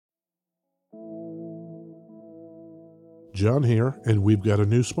John here, and we've got a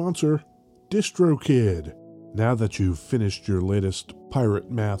new sponsor, DistroKid. Now that you've finished your latest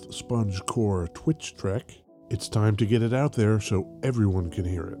Pirate Math Sponge Core Twitch trek, it's time to get it out there so everyone can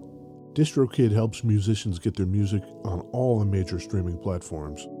hear it. DistroKid helps musicians get their music on all the major streaming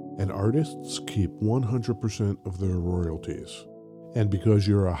platforms, and artists keep 100% of their royalties. And because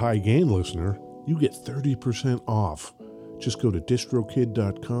you're a High Gain listener, you get 30% off. Just go to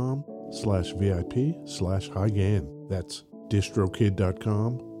distrokid.com/VIP/highgain. That's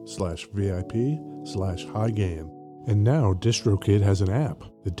distrokid.com/VIP/highgain. And now DistroKid has an app.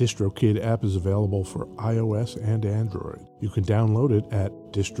 The DistroKid app is available for iOS and Android. You can download it at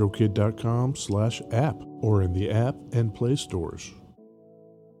distrokid.com/app or in the App and Play stores.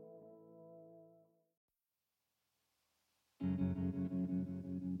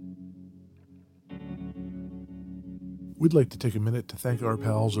 We'd like to take a minute to thank our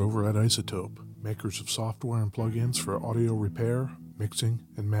pals over at Isotope, makers of software and plugins for audio repair, mixing,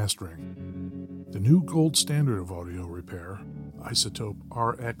 and mastering. The new gold standard of audio repair, Isotope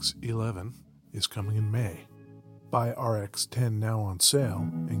RX11, is coming in May. Buy RX10 now on sale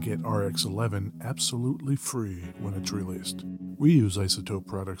and get RX11 absolutely free when it's released. We use Isotope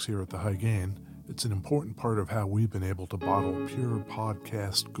products here at the High Gain. It's an important part of how we've been able to bottle pure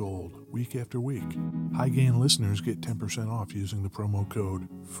podcast gold week after week. High Gain listeners get 10% off using the promo code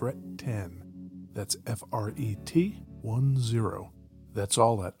FRET10. That's FRET10. That's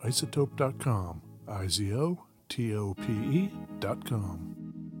all at isotope.com. IZOTOPE.com.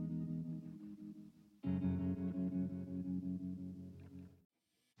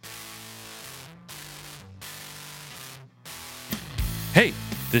 Hey,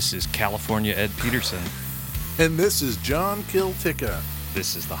 this is California Ed Peterson. And this is John Kilticka.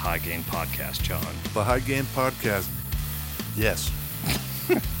 This is the High Gain Podcast, John. The High Gain Podcast. Yes.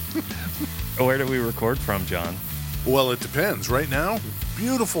 Where do we record from, John? Well, it depends. Right now,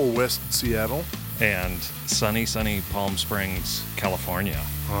 beautiful West Seattle. And sunny Palm Springs, California.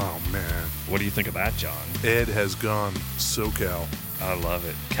 Oh, man. What do you think of that, John? Ed has gone SoCal. I love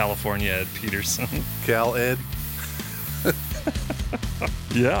it. California Ed Peterson. Cal Ed.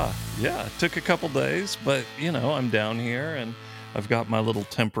 Yeah. It took a couple days, but, I'm down here and I've got my little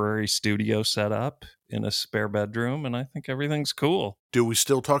temporary studio set up in a spare bedroom, and I think everything's cool. Do we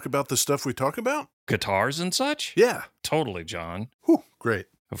still talk about the stuff we talk about? Guitars and such? Yeah. Totally, John. Whew, great.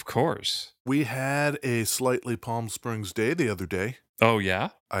 Of course. We had a slightly Palm Springs day the other day. Oh, yeah?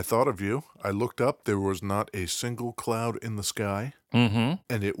 I thought of you. I looked up. There was not a single cloud in the sky. Mm-hmm.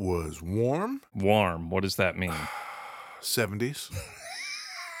 And it was warm. Warm. What does that mean? 70s.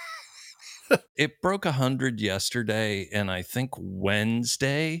 It broke 100 yesterday, and I think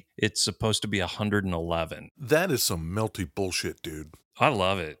Wednesday it's supposed to be 111. That is some melty bullshit, dude. I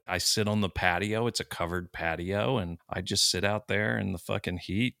love it. I sit on the patio. It's a covered patio, and I just sit out there in the fucking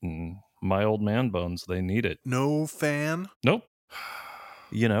heat, and my old man bones, they need it. No fan? Nope.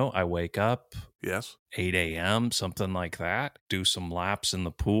 I wake up. Yes. 8 a.m., something like that. Do some laps in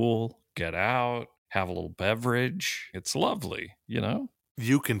the pool, get out, have a little beverage. It's lovely,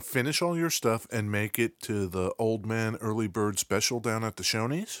 You can finish all your stuff and make it to the Old Man Early Bird special down at the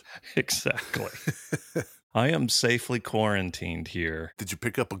Shoney's? Exactly. I am safely quarantined here. Did you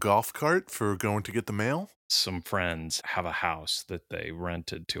pick up a golf cart for going to get the mail? Some friends have a house that they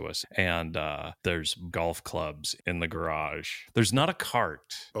rented to us, and there's golf clubs in the garage. There's not a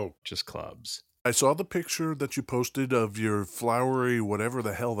cart. Oh. Just clubs. I saw the picture that you posted of your flowery whatever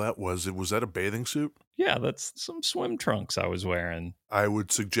the hell that was. Was that a bathing suit? Yeah, that's some swim trunks I was wearing. I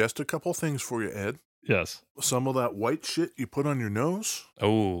would suggest a couple things for you, Ed. Yes. Some of that white shit you put on your nose.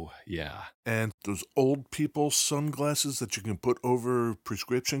 Oh, yeah. And those old people sunglasses that you can put over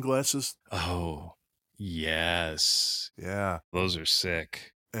prescription glasses. Oh, yes. Yeah. Those are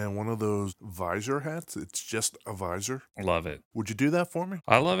sick. And one of those visor hats. It's just a visor. Love it. Would you do that for me?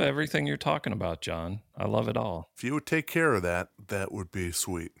 I love everything you're talking about, John. I love it all. If you would take care of that, that would be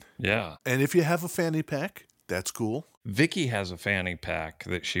sweet. Yeah. And if you have a fanny pack, that's cool. Vicky has a fanny pack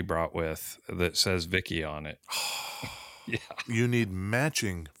that she brought with that says Vicky on it. Yeah. You need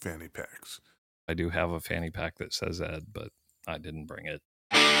matching fanny packs. I do have a fanny pack that says Ed, but I didn't bring it.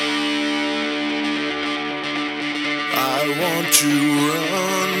 I want to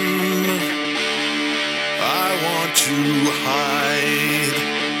run. I want to hide.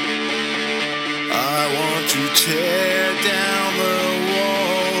 I want to tear down the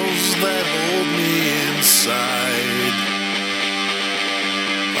walls that hold me inside.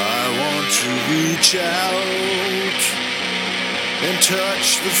 I want to reach out and touch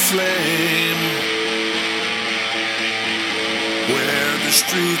the flame where the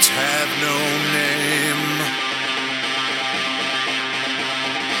streets have no name.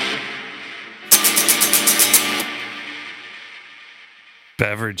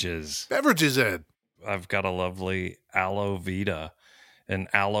 Beverages. Beverages, Ed. I've got a lovely aloe vita and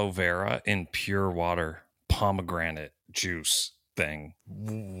aloe vera in pure water pomegranate juice thing.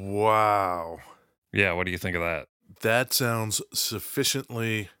 Wow. Yeah, what do you think of that? That sounds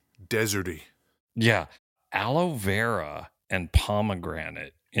sufficiently deserty. Yeah, aloe vera and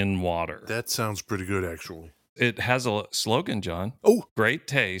pomegranate in water. That sounds pretty good, actually. It has a slogan, John. Oh, Great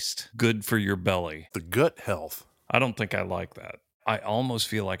taste, good for your belly. the gut health. I don't think I like that. I almost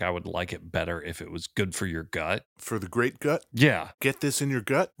feel like I would like it better if it was good for your gut. For the great gut? Yeah, Get this in your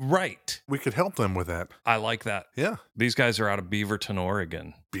gut? right. We could help them with that. I like that. Yeah. These guys are out of Beaverton,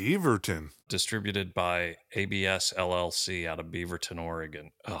 Oregon. Beaverton. Distributed by ABS LLC out of Beaverton, Oregon.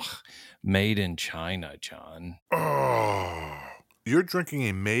 Ugh, made in China, John. Oh. You're drinking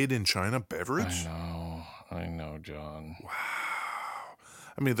a made-in-China beverage? I know, John. Wow.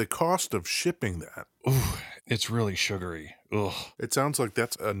 I mean, the cost of shipping that. Ooh, it's really sugary. Ugh. It sounds like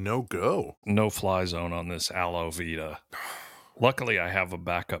that's a no-go. No fly zone on this aloe vita. Luckily, I have a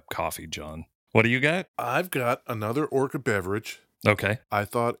backup coffee, John. What do you got? I've got another Orca beverage. Okay. I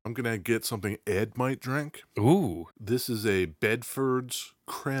thought I'm going to get something Ed might drink. Ooh. This is a Bedford's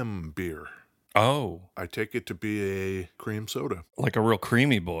Creme beer. Oh, I take it to be a cream soda. like a real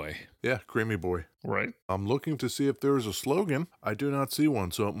creamy boy. Yeah, creamy boy. Right. I'm looking to see if there is a slogan. I do not see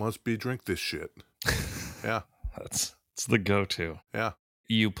one, so it must be drink this shit. Yeah, It's the go-to. yeah.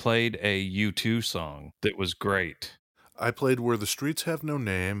 You played a U2 song that was great. I played Where the Streets Have No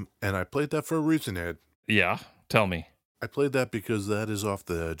Name, and I played that for a reason, Ed. Yeah, tell me. I played that because that is off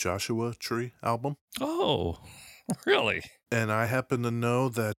the Joshua Tree album. Oh, really? And I happen to know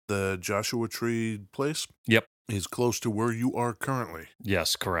that the Joshua Tree place Yep. is close to where you are currently.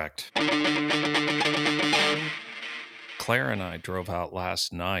 Yes, correct. Claire and I drove out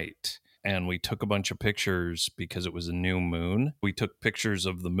last night and we took a bunch of pictures because it was a new moon. We took pictures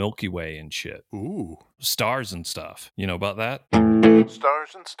of the Milky Way and shit. Ooh. Stars and stuff. You know about that? Stars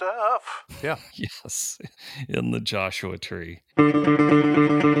and stuff. Yeah. Yes. In the Joshua Tree.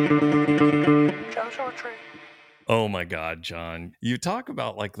 Joshua Tree. Oh my God, John. You talk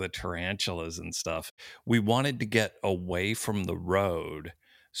about like the tarantulas and stuff. We wanted to get away from the road.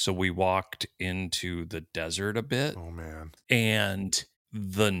 So we walked into the desert a bit. Oh, man. And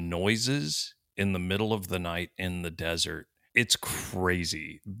the noises in the middle of the night in the desert, it's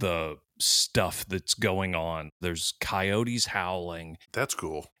crazy. The stuff that's going on. There's coyotes howling. That's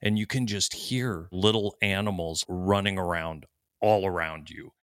cool. And you can just hear little animals running around all around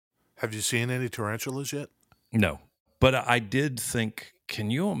you. Have you seen any tarantulas yet? No, but I did think,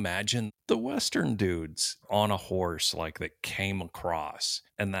 can you imagine the Western dudes on a horse like that came across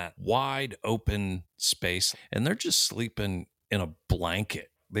and that wide open space and they're just sleeping in a blanket.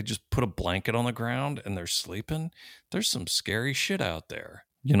 They just put a blanket on the ground and they're sleeping. There's some scary shit out there.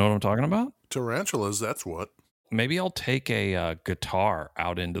 You know what I'm talking about? Tarantulas, that's what. Maybe I'll take a guitar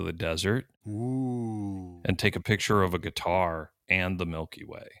out into the desert Ooh. and take a picture of a guitar and the Milky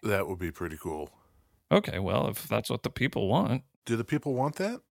Way. That would be pretty cool. Okay, well, if that's what the people want. Do the people want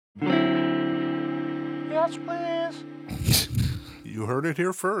that? Yes, please. You heard it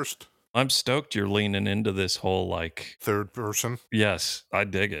here first. I'm stoked you're leaning into this whole like... Third person. Yes, I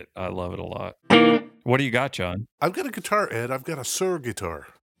dig it. I love it a lot. What do you got, John? I've got a guitar, Ed. I've got a Suhr guitar.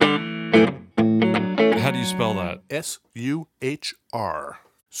 How do you spell that? S-U-H-R.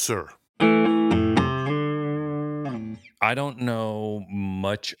 Suhr. I don't know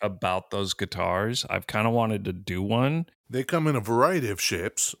much about those guitars. I've kind of wanted to do one. They come in a variety of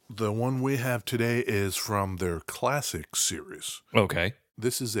shapes. The one we have today is from their Classic series. Okay.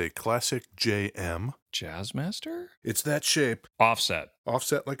 This is a Classic JM. Jazzmaster? It's that shape. Offset.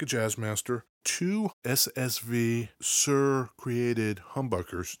 Offset like a Jazzmaster. 2 SSV Suhr created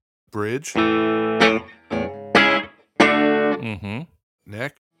humbuckers. Bridge. Mm-hmm.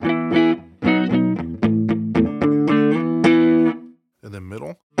 Neck. And then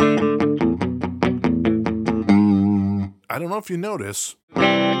middle. I don't know if you notice,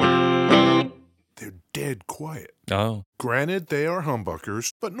 they're dead quiet. Oh. Granted, they are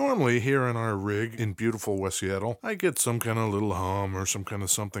humbuckers, but normally here in our rig in beautiful West Seattle, I get some kind of little hum or some kind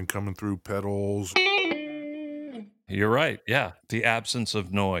of something coming through pedals. You're right. Yeah. The absence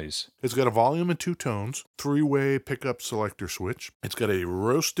of noise. It's got a volume and 2 tones, 3-way pickup selector switch. It's got a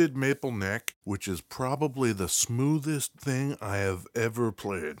roasted maple neck, which is probably the smoothest thing I have ever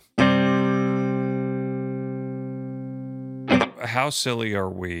played. How silly are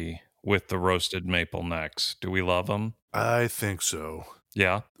we with the roasted maple necks? Do we love them? I think so.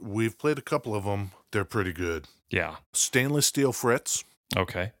 Yeah. We've played a couple of them. They're pretty good. Yeah. Stainless steel frets.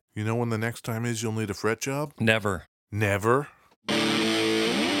 Okay. You know when the next time is you'll need a fret job? Never. Never.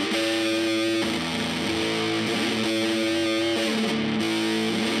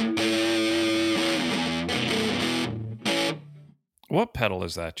 What pedal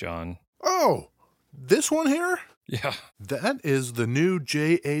is that, John? Oh, this one here? Yeah. That is the new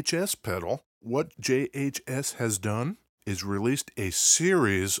JHS pedal. What JHS has done is released a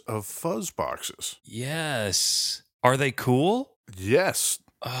series of fuzz boxes. Yes. Are they cool? Yes.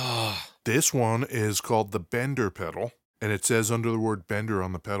 Oh, This one is called the Bender pedal, and it says under the word Bender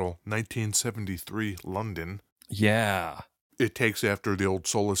on the pedal, 1973 London. yeah. It takes after the old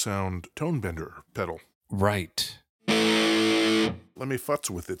Solosound Tone Bender pedal. Right. Let me futz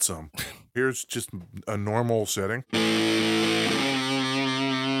with it some. Here's just a normal setting.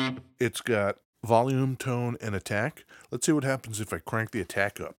 It's got volume, tone, and attack. Let's see what happens if I crank the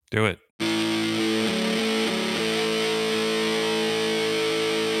attack up. Do it.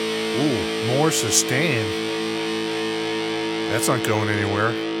 Ooh, more sustain. That's not going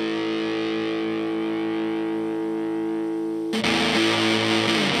anywhere.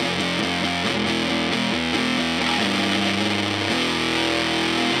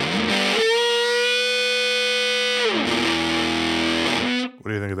 What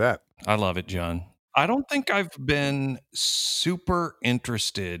do you think of that? I love it, John. I don't think I've been super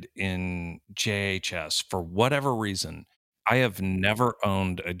interested in JHS for whatever reason. I have never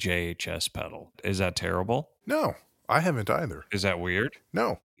owned a JHS pedal. Is that terrible? No, I haven't either. Is that weird?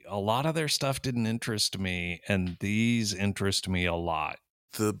 No. A lot of their stuff didn't interest me, and these interest me a lot.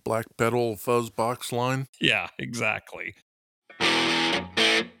 The black pedal fuzz box line? Yeah, exactly.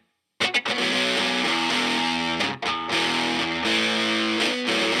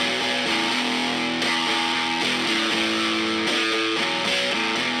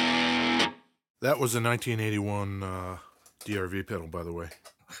 That was a 1981 DRV pedal, by the way.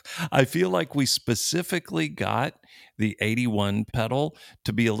 I feel like we specifically got the 81 pedal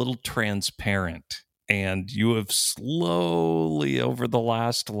to be a little transparent. And you have slowly, over the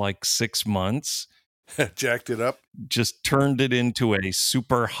last 6 months, Jacked it up. just turned it into a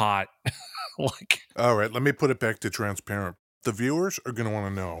super hot, All right, let me put it back to transparent. The viewers are going to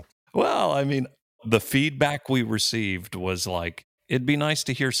want to know. well, I mean, the feedback we received was it'd be nice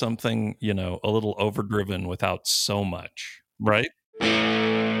to hear something, a little overdriven without so much, right?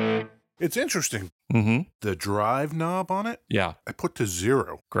 It's interesting. Mm-hmm. The drive knob on it, Yeah, I put to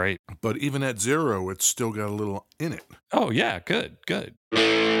 0. great. But even at 0, it's still got a little in it. Oh, yeah, good.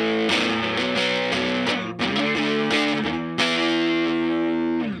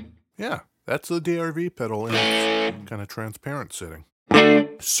 Yeah, that's the DRV pedal in its kind of transparent setting.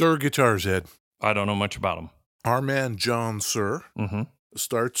 Suhr Guitars, Ed. I don't know much about them. Our man John Suhr Mm-hmm.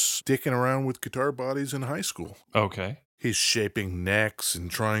 starts dicking around with guitar bodies in high school. Okay. He's shaping necks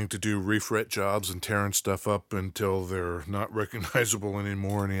and trying to do refret jobs and tearing stuff up until they're not recognizable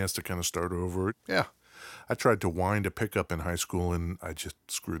anymore, and he has to kind of start over. Yeah, I tried to wind a pickup in high school, and I just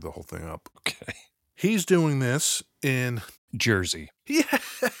screwed the whole thing up. Okay. He's doing this in... Jersey. Yeah.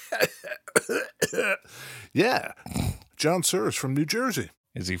 Yeah. John Suhr is from New Jersey.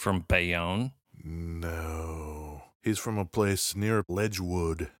 Is he from Bayonne? No. He's from a place near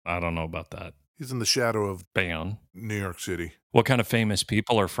Ledgewood. I don't know about that. He's in the shadow of Bayonne. New York City. What kind of famous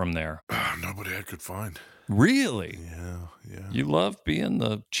people are from there? Nobody I could find. Really? Yeah. You love being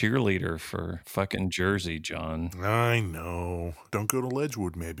the cheerleader for fucking Jersey, John. I know. Don't go to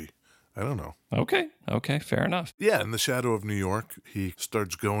Ledgewood, maybe. I don't know. Okay, fair enough. Yeah, in the shadow of New York, he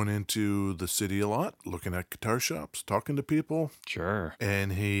starts going into the city a lot, looking at guitar shops, talking to people, Sure.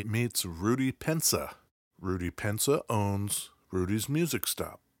 and he meets Rudy Pensa. Rudy Pensa owns Rudy's Music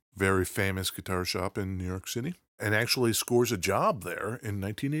Stop, very famous guitar shop in New York City, and actually scores a job there in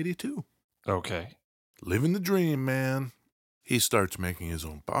 1982. Okay. Living the dream, man. He starts making his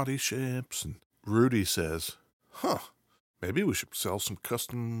own body shapes, and Rudy says, maybe we should sell some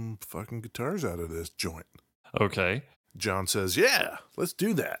custom fucking guitars out of this joint. Okay. John says, yeah, let's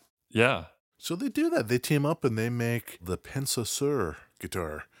do that. Yeah. So they do that. They team up and they make the Pensa Suhr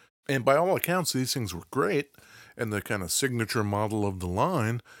guitar. And by all accounts, these things were great. And the kind of signature model of the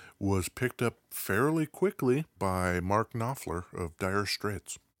line was picked up fairly quickly by Mark Knopfler of Dire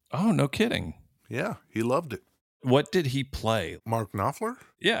Straits. Oh, no kidding. Yeah, he loved it. What did he play? Mark Knopfler?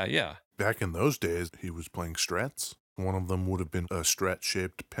 Yeah. Back in those days, he was playing Strats. One of them would have been a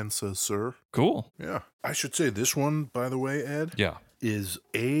Strat-shaped Pensa Suhr. Cool. Yeah. I should say this one, by the way, Ed, Yeah. is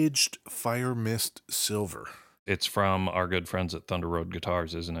Aged Fire Mist Silver. It's from our good friends at Thunder Road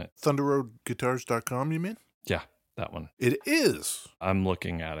Guitars, isn't it? ThunderRoadGuitars.com, you mean? Yeah, that one. It is. I'm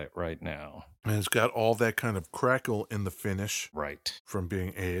looking at it right now. And it's got all that kind of crackle in the finish Right. from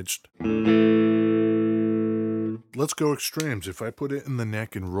being aged. Let's go extremes. If I put it in the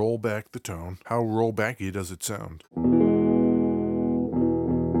neck and roll back the tone, how rollbacky does it sound?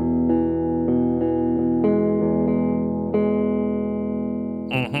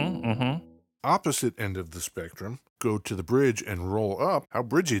 opposite end of the spectrum, go to the bridge and roll up, how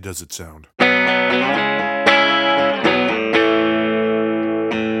bridgy does it sound?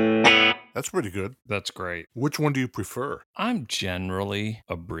 That's pretty good. That's great. Which one do you prefer? I'm generally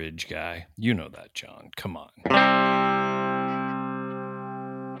a bridge guy. You know that, John. Come on.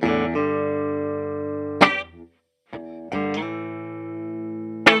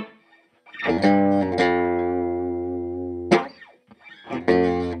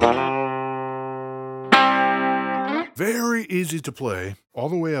 Very easy to play, all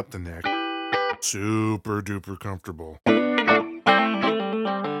the way up the neck. Super duper comfortable.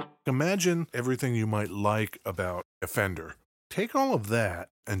 Imagine everything you might like about a Fender. Take all of that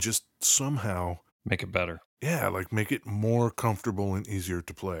and just somehow... Make it better. Yeah, like make it more comfortable and easier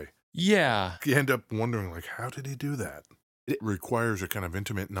to play. Yeah. You end up wondering, like, how did he do that? It requires a kind of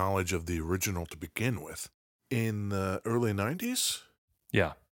intimate knowledge of the original to begin with. In the early 90s?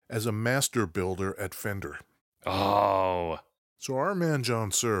 Yeah. As a master builder at Fender. Oh. So our man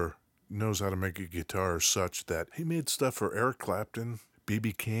John Suhr knows how to make a guitar such that he made stuff for Eric Clapton,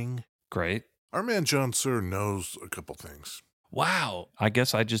 B.B. King. Great. Our man John Suhr knows a couple things. Wow. I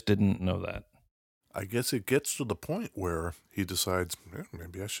guess I just didn't know that. I guess it gets to the point where he decides,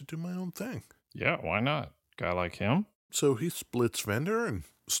 maybe I should do my own thing. Yeah, why not? Guy like him? So he splits Fender and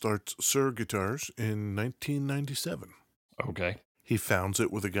starts Suhr Guitars in 1997. Okay. He founds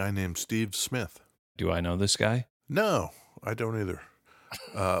it with a guy named Steve Smith. Do I know this guy? No, I don't either.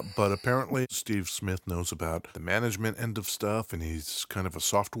 But apparently Steve Smith knows about the management end of stuff, and he's kind of a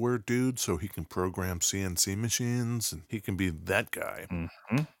software dude, so he can program CNC machines, and he can be that guy.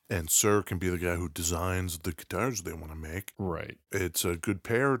 Mm-hmm. And Suhr can be the guy who designs the guitars they want to make. Right. It's a good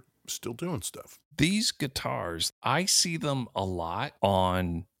pair, still doing stuff. These guitars, I see them a lot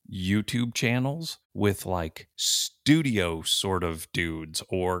on YouTube channels with like studio sort of dudes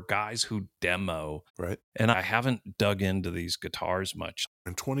or guys who demo. Right. And I haven't dug into these guitars much.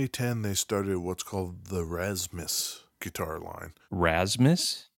 In 2010, they started what's called the Rasmus guitar line.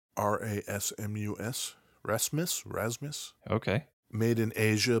 Rasmus? R-A-S-M-U-S. Rasmus? Okay. Made in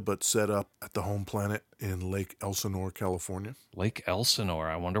Asia, but set up at the home planet in Lake Elsinore, California. Lake Elsinore.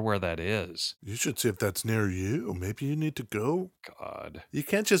 I wonder where that is. You should see if that's near you. Maybe you need to go. God. You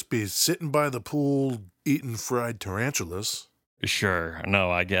can't just be sitting by the pool eating fried tarantulas. Sure.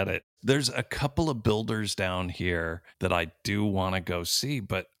 No, I get it. There's a couple of builders down here that I do want to go see,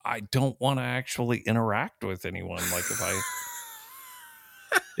 but I don't want to actually interact with anyone. Like if I...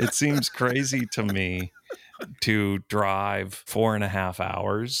 It seems crazy to me to drive 4.5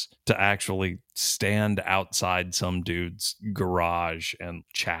 hours to actually stand outside some dude's garage and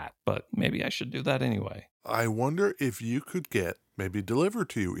chat. But maybe I should do that anyway. I wonder if you could get, maybe delivered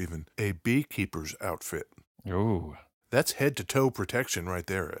to you even, a beekeeper's outfit. Ooh. That's head-to-toe protection right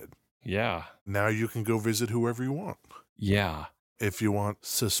there, Ed. Yeah. Now you can go visit whoever you want. Yeah. If you want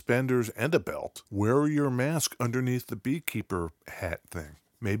suspenders and a belt, wear your mask underneath the beekeeper hat thing.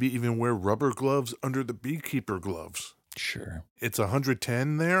 Maybe even wear rubber gloves under the beekeeper gloves. Sure. It's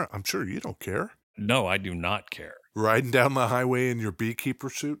 110 there. I'm sure you don't care. No, I do not care. Riding down the highway in your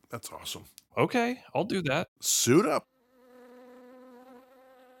beekeeper suit? That's awesome. Okay, I'll do that. Suit up.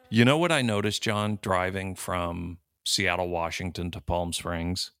 You know what I noticed, John, driving from Seattle, Washington to Palm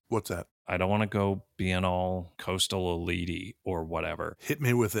Springs? What's that? I don't want to go being all coastal elite or whatever. Hit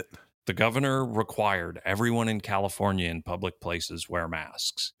me with it. The governor required everyone in California in public places wear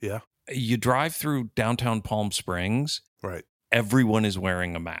masks. Yeah. You drive through downtown Palm Springs, Right. everyone is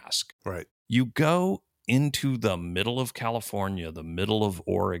wearing a mask. Right. You go into the middle of California, the middle of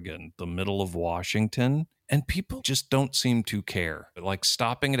Oregon, the middle of Washington, and people just don't seem to care. Like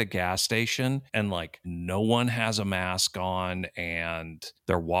stopping at a gas station and like no one has a mask on and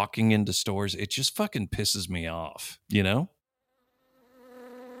they're walking into stores. It just fucking pisses me off, you know?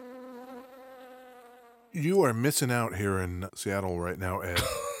 You are missing out here in Seattle right now, Ed.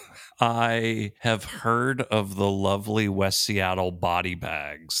 I have heard of the lovely West Seattle body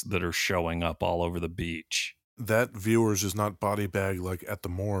bags that are showing up all over the beach. That, viewers, is not body bag like at the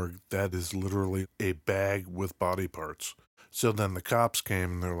morgue. That is literally a bag with body parts. So then the cops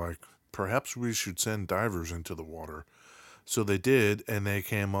came and they're like, perhaps we should send divers into the water. So they did, and they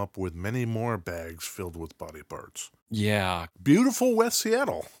came up with many more bags filled with body parts. Yeah. Beautiful West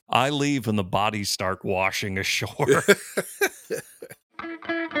Seattle. I leave and the bodies start washing ashore.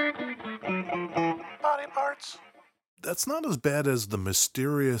 Body parts. That's not as bad as the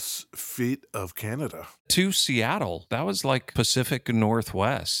mysterious feet of Canada. To Seattle. That was like Pacific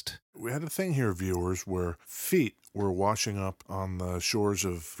Northwest. We had a thing here, viewers, where feet were washing up on the shores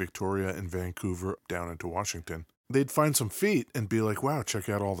of Victoria and Vancouver down into Washington. They'd find some feet and be like, wow, check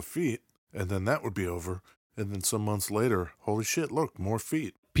out all the feet. and then that would be over. And then some months later, holy shit, look, more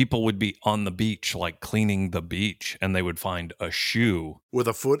feet. People would be on the beach, like cleaning the beach, and they would find a shoe. With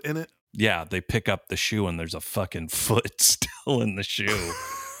a foot in it? Yeah, they pick up the shoe and there's a fucking foot still in the shoe.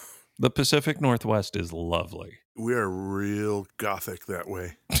 The Pacific Northwest is lovely. We are real gothic that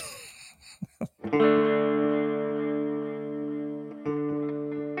way.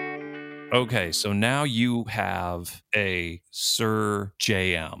 Okay, so now you have a Suhr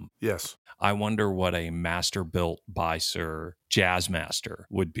JM. Yes. I wonder what a master built by Suhr Jazzmaster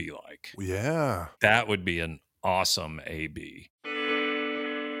would be like. Yeah. That would be an awesome AB. Do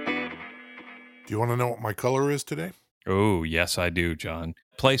you want to know what my color is today? Oh, yes, I do, John.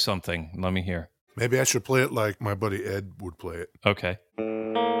 Play something. Let me hear. Maybe I should play it like my buddy Ed would play it. Okay.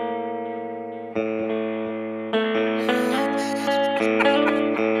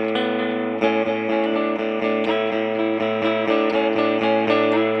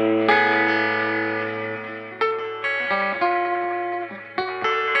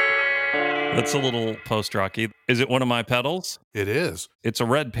 That's a little post-rocky. Is it one of my pedals? It is. It's a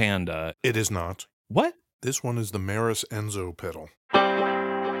red Panda. It is not. What? This one is the Meris Enzo pedal.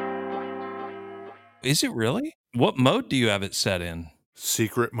 Is it really? What mode do you have it set in?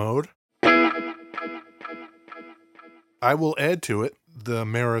 Secret mode. I will add to it the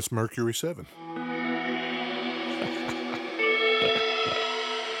Meris Mercury 7.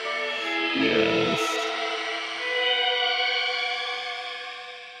 Yes.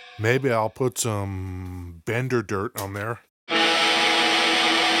 Maybe I'll put some Bender dirt on there.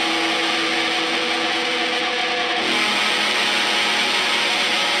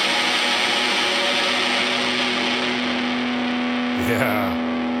 Yeah.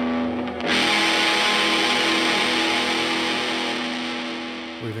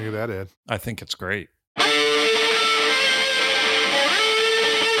 What do you think of that, Ed? I think it's great.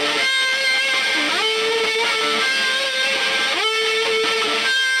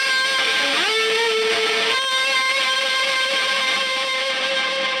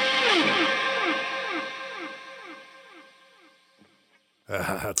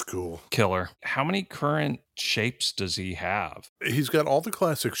 That's cool. Killer. How many current shapes does he have? He's got all the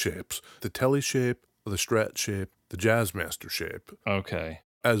classic shapes. The Telly shape, the Strat shape, the Jazzmaster shape. Okay.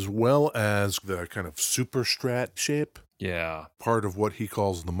 As well as the kind of Super Strat shape. Yeah. Part of what he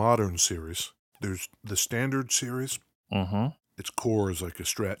calls the modern series. There's the standard series. Mm-hmm. Its core is like a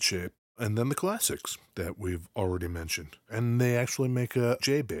Strat shape. And then the classics that we've already mentioned. And they actually make a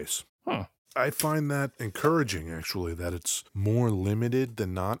J bass. Huh. I find that encouraging, actually, that it's more limited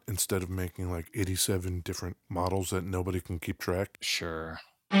than not, instead of making like 87 different models that nobody can keep track. Sure.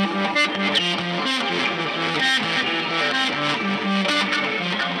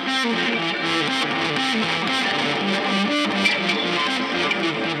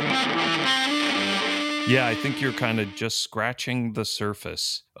 Yeah, I think you're kind of just scratching the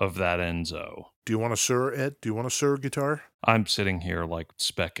surface of that Enzo. Do you want a Suhr, Ed? Do you want a Suhr guitar? I'm sitting here like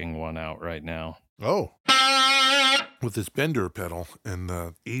specking one out right now. Oh. With this Bender pedal and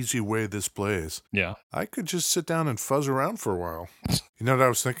the easy way this plays, Yeah. I could just sit down and fuzz around for a while. You know what I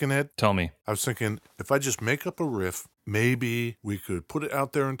was thinking, Ed? Tell me. I was thinking, if I just make up a riff, maybe we could put it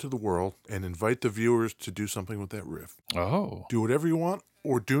out there into the world and invite the viewers to do something with that riff. Oh. Do whatever you want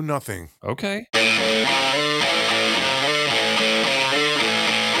or do nothing. Okay.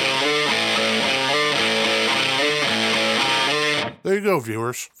 There you go,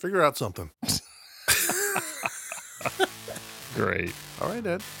 viewers. Figure out something. Great. All right,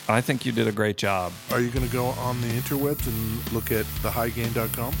 Ed. I think you did a great job. Are you going to go on the interwebs and look at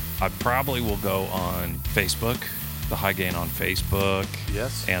thehighgain.com? I probably will go on Facebook, The High Gain on Facebook.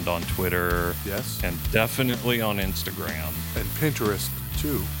 Yes. And on Twitter. Yes. And definitely on Instagram. And Pinterest,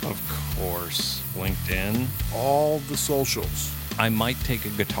 too. Of course. LinkedIn. All the socials. I might take a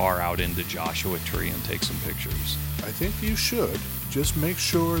guitar out into Joshua Tree and take some pictures. I think you should. Just make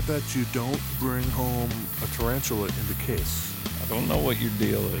sure that you don't bring home a tarantula in the case. I don't know what your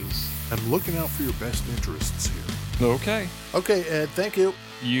deal is. I'm looking out for your best interests here. Okay. Okay, Ed, thank you.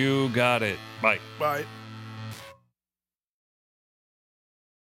 You got it. Bye. Bye.